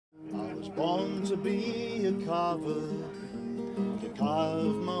born to be a carver, to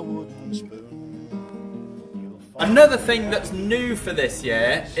carve my wooden spoon. Another thing that's new for this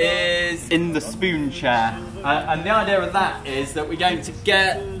year is in the spoon chair, and the idea of that is that we're going to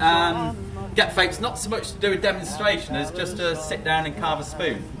get folks not so much to do a demonstration as just to sit down and carve a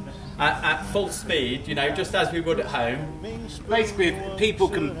spoon at full speed, you know, just as we would at home. Basically, people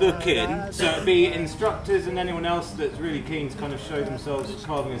can book in, so it'd be instructors and anyone else that's really keen to kind of show themselves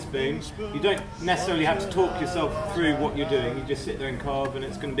carving a spoon. You don't necessarily have to talk yourself through what you're doing, you just sit there and carve, and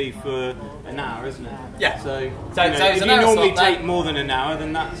it's going to be for an hour, isn't it? Yeah. So you know, if you normally take that. more than an hour,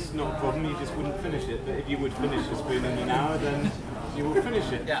 then that's not a problem, you just wouldn't finish it. But if you would finish a spoon in an hour, then you will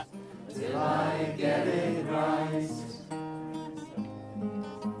finish it. Yeah. Till I get it right.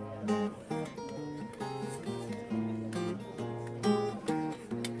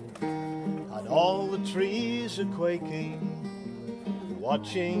 And all the trees are quaking,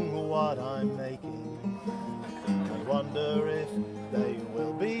 watching what I'm making. I wonder if they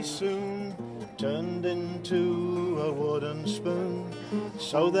will be soon turned into a wooden spoon,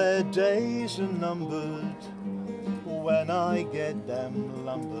 so their days are numbered when I get them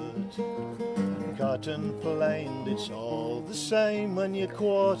lumbered. Cut and planed, it's all the same when you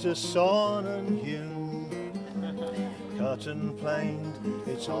quarter sawn and hewn. Cut and planed,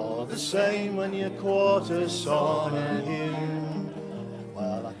 it's all the same when you quarter sawn and hewn.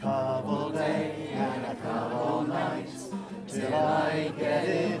 Well, I carve all day and I carve all night, till I get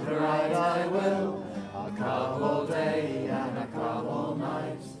it right I will. I carve all day and I carve all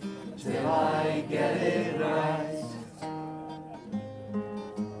night, till I get it right.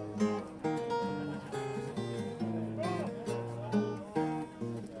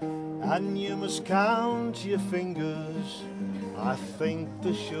 And you must count your fingers, I think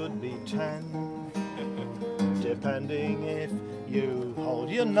there should be 10, depending if you hold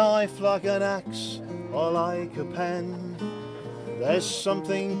your knife like an axe or like a pen. There's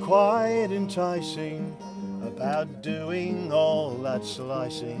something quite enticing about doing all that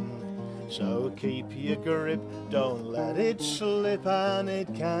slicing, so keep your grip, don't let it slip, and it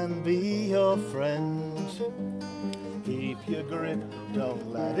can be your friend. Keep your grip,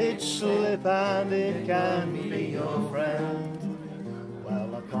 don't let it slip, and it can be your friend.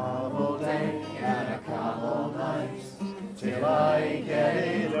 Well, I carve all day and I carve all night, till I get